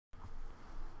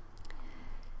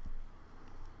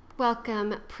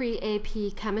Welcome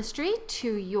PreAP Chemistry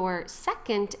to your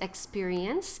second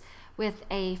experience with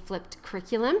a flipped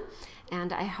curriculum,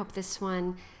 and I hope this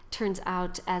one turns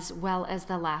out as well as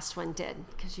the last one did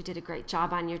because you did a great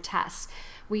job on your tests.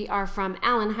 We are from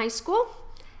Allen High School,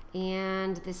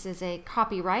 and this is a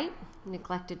copyright.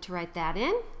 Neglected to write that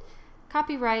in.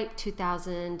 Copyright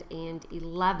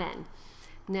 2011.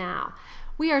 Now,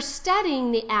 we are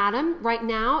studying the atom. Right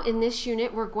now in this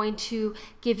unit we're going to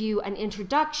give you an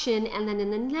introduction, and then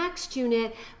in the next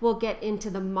unit we'll get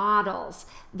into the models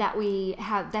that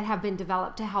have been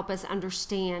developed to help us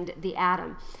understand the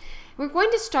atom. We're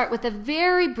going to start with a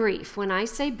very brief, when I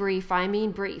say brief, I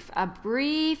mean brief, a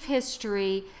brief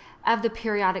history of the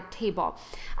periodic table.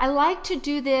 I like to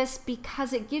do this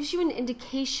because it gives you an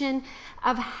indication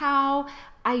of how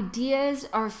ideas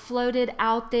are floated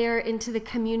out there into the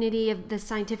community, of the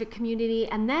scientific community,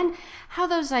 and then how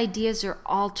those ideas are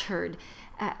altered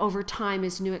over time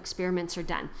as new experiments are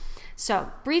done.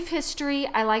 So, brief history,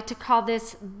 I like to call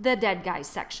this the dead guys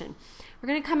section. We're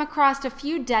going to come across a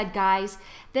few dead guys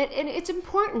that it's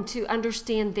important to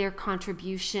understand their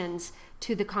contributions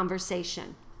to the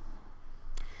conversation.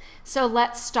 So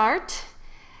let's start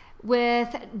with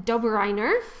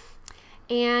Dobereiner.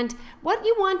 And what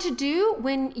you want to do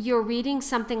when you're reading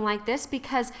something like this,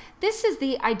 because this is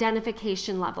the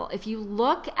identification level. If you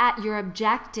look at your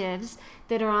objectives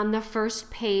that are on the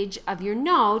first page of your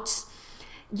notes,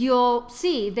 you'll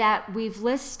see that we've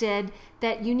listed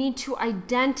that you need to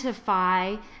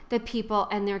identify the people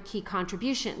and their key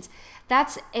contributions.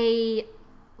 That's a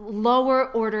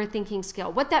lower order thinking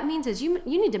skill. What that means is you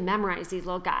need to memorize these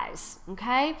little guys,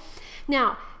 okay?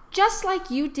 Now, just like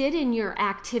you did in your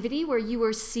activity where you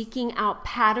were seeking out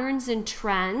patterns and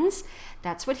trends,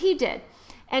 that's what he did.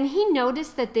 And he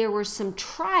noticed that there were some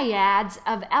triads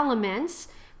of elements.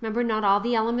 Remember, not all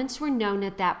the elements were known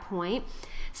at that point.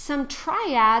 Some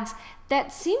triads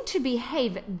that seemed to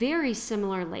behave very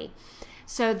similarly.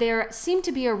 So there seemed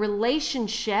to be a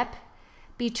relationship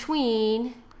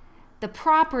between the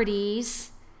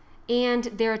properties and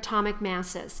their atomic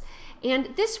masses.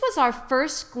 And this was our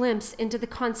first glimpse into the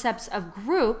concepts of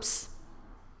groups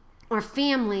or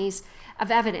families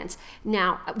of evidence.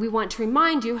 Now, we want to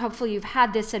remind you, hopefully you've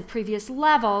had this at previous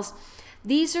levels,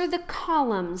 these are the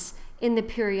columns in the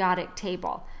periodic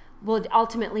table. Will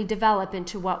ultimately develop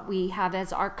into what we have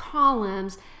as our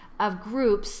columns of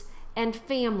groups and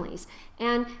families.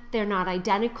 And they're not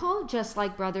identical, just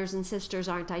like brothers and sisters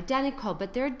aren't identical,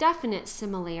 but there are definite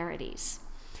similarities.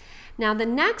 Now the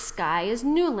next guy is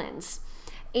Newlands,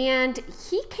 and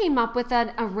he came up with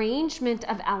an arrangement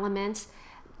of elements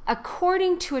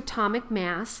according to atomic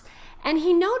mass, and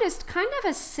he noticed kind of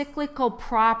a cyclical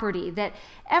property that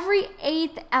every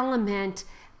eighth element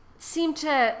seemed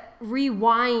to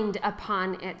rewind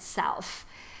upon itself.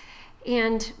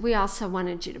 And we also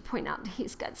wanted you to point out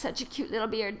he's got such a cute little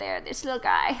beard there, this little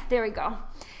guy. There we go.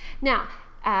 Now,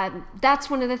 that's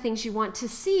one of the things you want to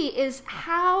see is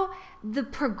how the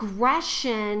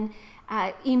progression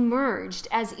emerged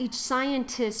as each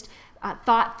scientist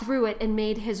thought through it and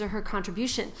made his or her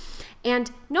contribution.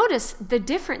 And notice the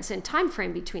difference in time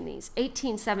frame between these,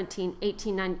 1817,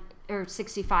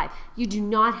 1865. You do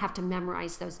not have to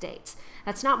memorize those dates.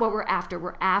 That's not what we're after.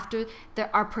 We're after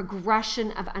our progression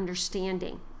of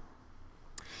understanding.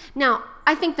 Now,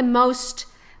 I think the most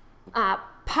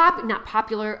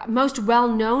most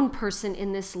well-known person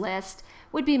in this list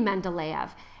would be Mendeleev,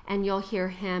 and you'll hear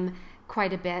him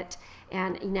quite a bit.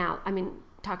 And now, I mean,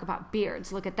 talk about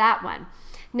beards. Look at that one.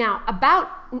 Now,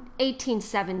 about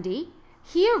 1870,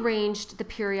 he arranged the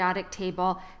periodic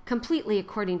table completely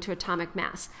according to atomic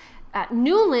mass.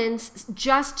 Newlands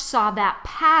just saw that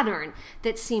pattern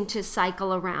that seemed to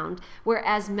cycle around,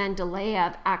 whereas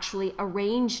Mendeleev actually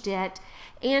arranged it,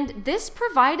 and this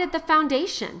provided the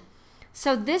foundation.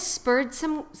 So this spurred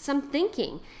some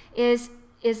thinking. Is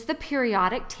the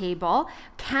periodic table,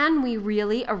 can we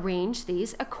really arrange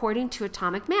these according to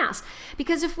atomic mass?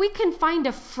 Because if we can find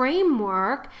a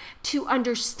framework to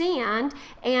understand,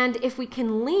 and if we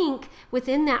can link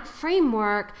within that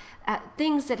framework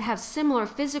things that have similar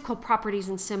physical properties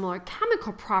and similar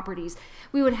chemical properties,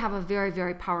 we would have a very,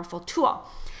 very powerful tool.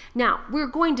 Now, we're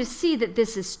going to see that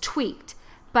this is tweaked,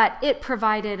 but it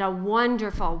provided a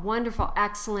wonderful, wonderful,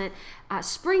 excellent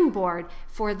springboard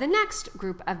for the next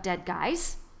group of dead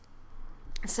guys.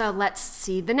 So let's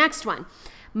see the next one.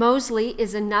 Moseley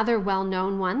is another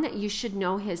well-known one that you should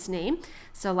know his name.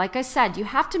 So like I said, you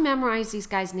have to memorize these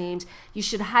guys' names. You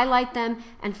should highlight them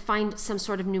and find some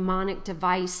sort of mnemonic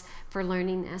device for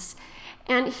learning this.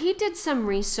 And he did some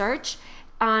research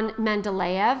on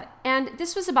Mendeleev, and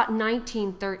this was about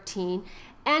 1913.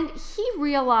 And he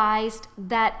realized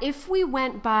that if we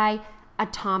went by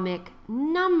atomic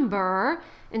number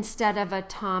instead of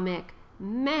atomic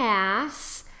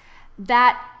mass,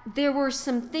 that there were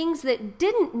some things that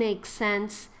didn't make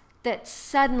sense that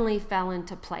suddenly fell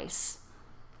into place.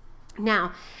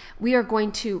 Now, we are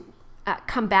going to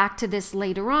come back to this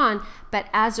later on, but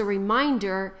as a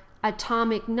reminder,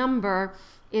 atomic number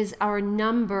is our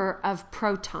number of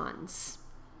protons.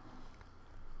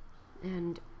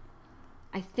 And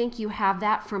I think you have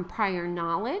that from prior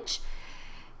knowledge.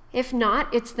 If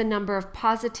not, it's the number of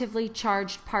positively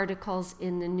charged particles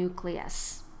in the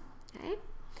nucleus. Okay?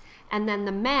 And then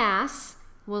the mass,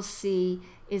 we'll see,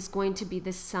 is going to be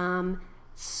the sum,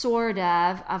 sort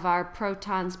of our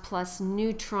protons plus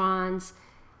neutrons,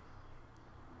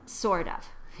 sort of.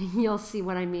 You'll see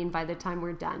what I mean by the time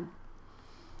we're done.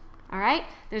 All right?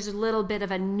 There's a little bit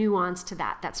of a nuance to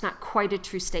that. That's not quite a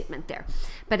true statement there,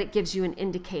 but it gives you an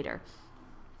indicator.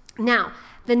 Now,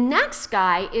 the next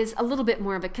guy is a little bit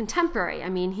more of a contemporary. I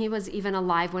mean, he was even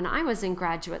alive when I was in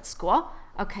graduate school.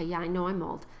 Okay, yeah, I know I'm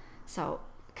old. So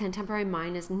contemporary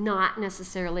mine is not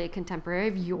necessarily a contemporary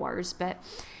of yours, but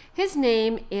his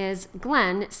name is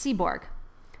Glenn Seaborg.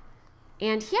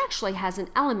 And he actually has an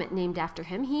element named after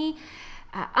him. He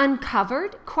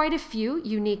uncovered quite a few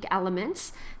unique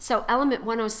elements. So element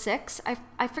 106,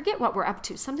 I forget what we're up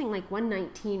to, something like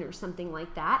 119 or something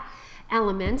like that,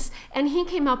 elements. And he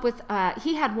came up with,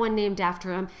 he had one named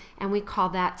after him, and we call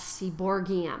that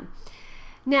Seaborgium.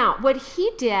 Now, what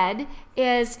he did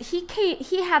is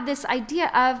he had this idea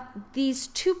of these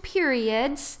two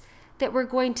periods that we're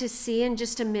going to see in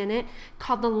just a minute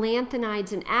called the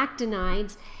lanthanides and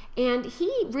actinides, and he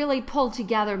really pulled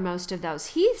together most of those.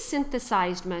 He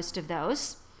synthesized most of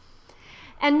those.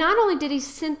 And not only did he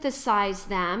synthesize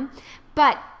them,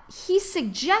 but he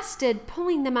suggested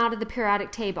pulling them out of the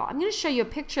periodic table. I'm going to show you a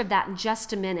picture of that in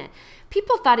just a minute.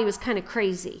 People thought he was kind of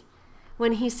crazy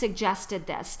when he suggested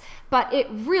this, but it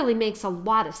really makes a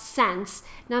lot of sense.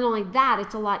 Not only that,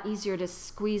 it's a lot easier to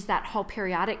squeeze that whole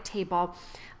periodic table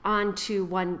onto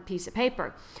one piece of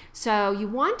paper. So you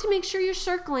want to make sure you're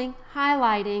circling,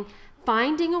 highlighting,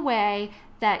 finding a way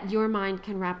that your mind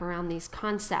can wrap around these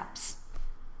concepts.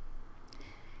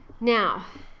 Now,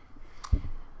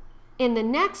 in the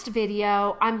next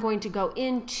video, I'm going to go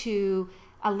into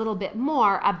a little bit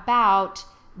more about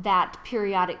that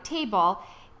periodic table.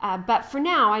 But for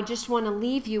now, I just want to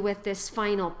leave you with this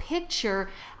final picture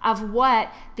of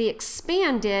what the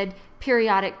expanded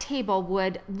periodic table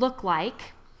would look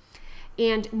like.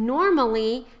 And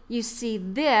normally, you see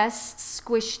this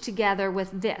squished together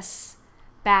with this,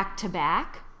 back to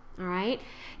back, all right?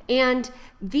 And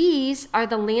these are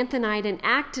the lanthanide and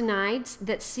actinides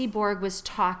that Seaborg was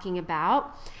talking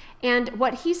about. And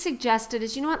what he suggested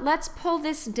is, you know what, let's pull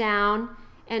this down,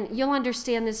 and you'll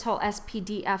understand this whole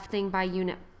SPDF thing by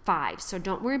Unit 5, so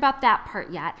don't worry about that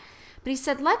part yet. But he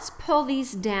said, let's pull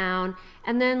these down,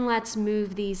 and then let's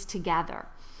move these together.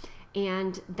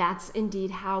 And that's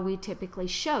indeed how we typically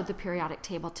show the periodic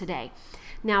table today.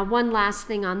 Now, one last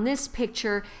thing on this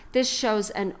picture, this shows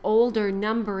an older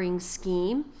numbering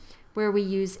scheme where we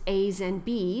use A's and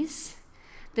B's.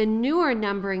 The newer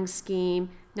numbering scheme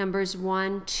numbers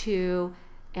 1, 2,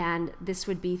 and this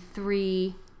would be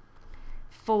 3,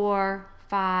 4,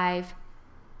 5,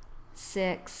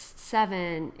 6,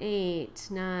 7, 8,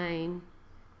 9,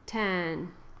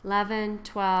 10, 11,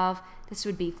 12. This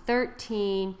would be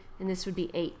 13, and this would be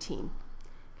 18.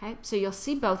 Okay, so you'll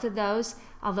see both of those,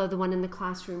 although the one in the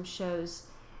classroom shows,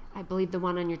 I believe the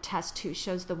one on your test too,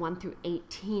 shows the 1 through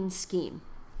 18 scheme.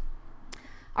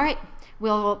 All right,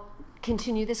 we'll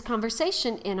continue this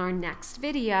conversation in our next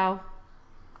video.